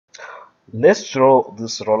Let's draw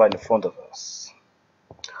this roller in front of us.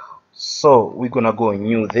 So we're gonna go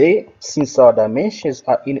new there. Since our dimensions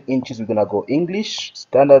are in inches, we're gonna go English.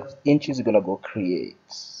 Standard inches, we're gonna go create.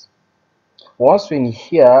 Once we're in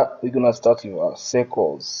here, we're gonna start with our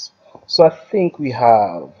circles. So I think we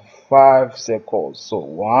have 5 circles. So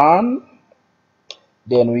 1,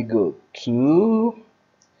 then we go 2,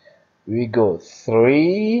 we go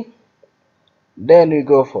 3, then we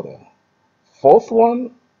go for the 4th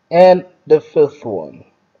one and the 5th one.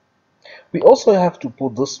 We also have to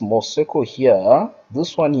put this small circle here.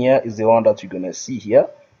 This one here is the one that you're gonna see here.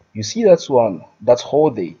 You see that one, that's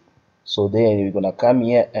whole there. So then we're gonna come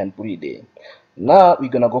here and put it there. Now we're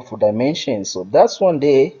gonna go for dimensions. So that's one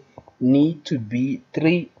there need to be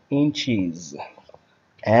 3 inches,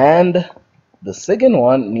 and the second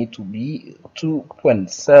one need to be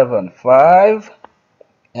 2.75,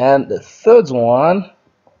 and the third one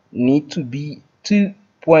need to be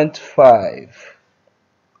 2.5.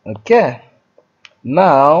 Okay,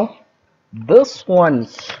 now this one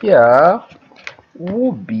here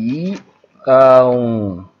will be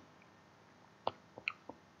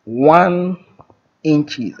 1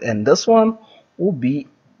 inches, and this one will be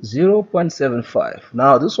 0.75.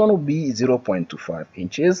 Now this one will be 0.25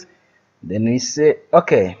 inches. Then we say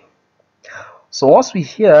okay. So once we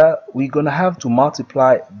here, we're gonna have to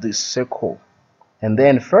multiply this circle, and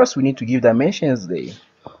then first we need to give dimensions there.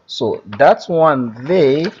 So that one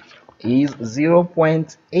there is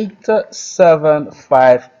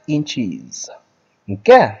 0.875 inches.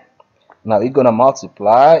 Okay, now we're gonna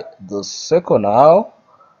multiply the circle now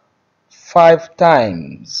 5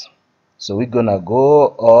 times. So we're gonna go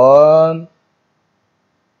on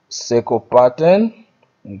circle pattern.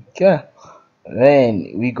 Okay,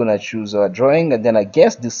 then we're gonna choose our drawing, and then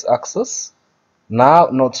against this axis, now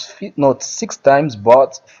not 6 times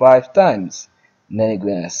but 5 times. And then you're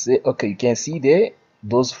gonna say okay, you can see there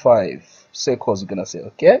those 5 circles. You're gonna say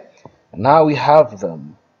okay, now we have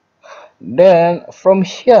them. Then from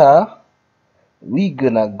here we're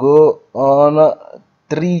gonna go on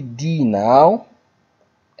 3D now,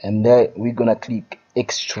 and then we're gonna click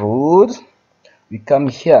extrude. We come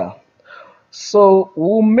here, so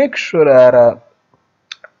we'll make sure that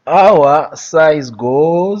our size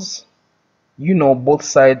goes, both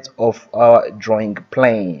sides of our drawing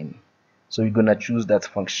plane. So we're gonna choose that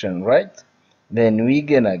function, right? Then we're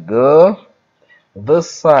gonna go,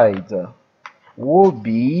 this side will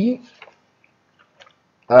be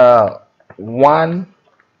 1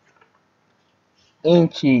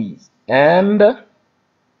 inches, and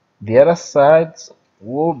the other side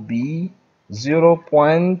will be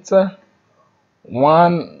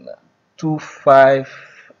 0.125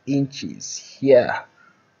 inches here.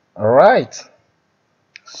 All right,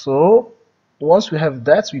 so once we have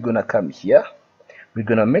that, we're gonna come here. We're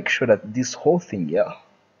gonna make sure that this whole thing here,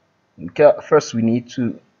 okay, first we need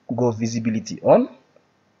to go visibility on.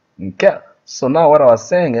 Okay, so now what I was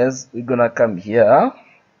saying is we're gonna come here.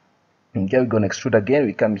 Okay, we're gonna extrude again.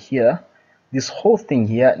 We come here, this whole thing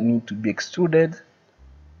here need to be extruded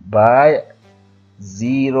by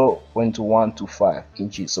 0.125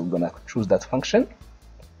 inches. So we're gonna choose that function.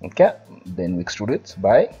 Okay, then we extrude it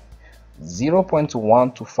by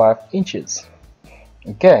 0.125 inches.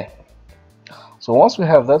 Okay, so once we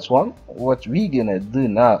have that one, what we're gonna do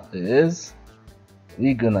now is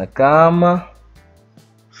we're gonna come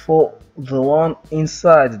for the one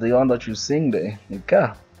inside, the one that you're seeing there.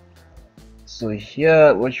 Okay, so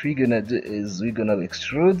here what we're gonna do is we're gonna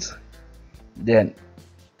extrude, then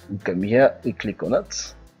we come here, we click on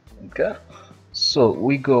it. Okay, so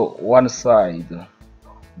we go one side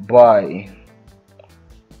by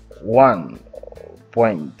 1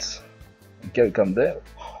 point, okay, we come there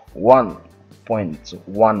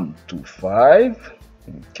 1.125,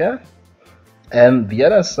 okay, and the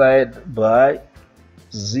other side by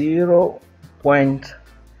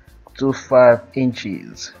 0.25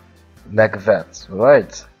 inches, like that,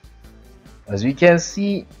 right? As we can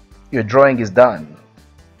see, your drawing is done,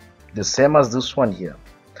 the same as this one here,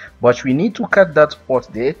 but we need to cut that part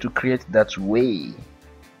there to create that way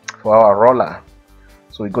for our roller.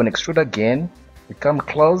 So we're going to extrude again, we come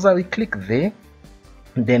closer, we click there,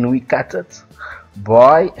 then we cut it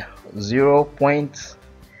by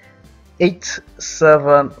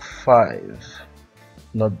 0.875,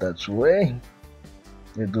 not that way,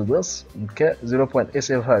 we do this. Okay,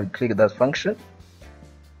 0.875, click that function,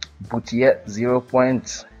 put here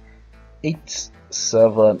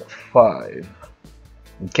 0.875.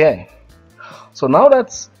 okay, so now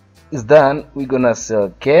that is done, we're gonna say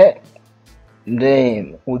okay,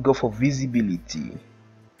 then we go for visibility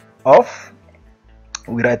off,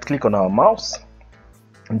 we right click on our mouse,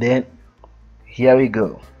 and then Here we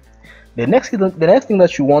go. The next thing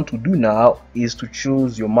that you want to do now is to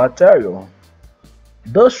choose your material.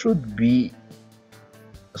 Those should be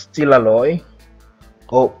steel alloy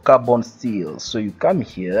or carbon steel. So you come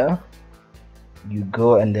here, you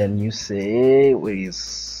go and then you say where is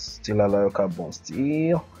steel alloy, carbon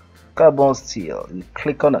steel, you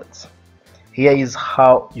click on it. Here is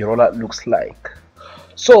how your roller looks like.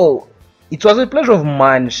 So it was a pleasure of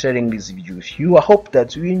mine sharing this video with you. I hope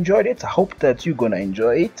that you enjoyed it. I hope that you're gonna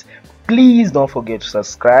enjoy it. Please don't forget to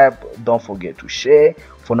subscribe, don't forget to share.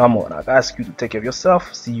 For now, I ask you to take care of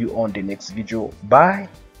yourself. See you on the next video. Bye.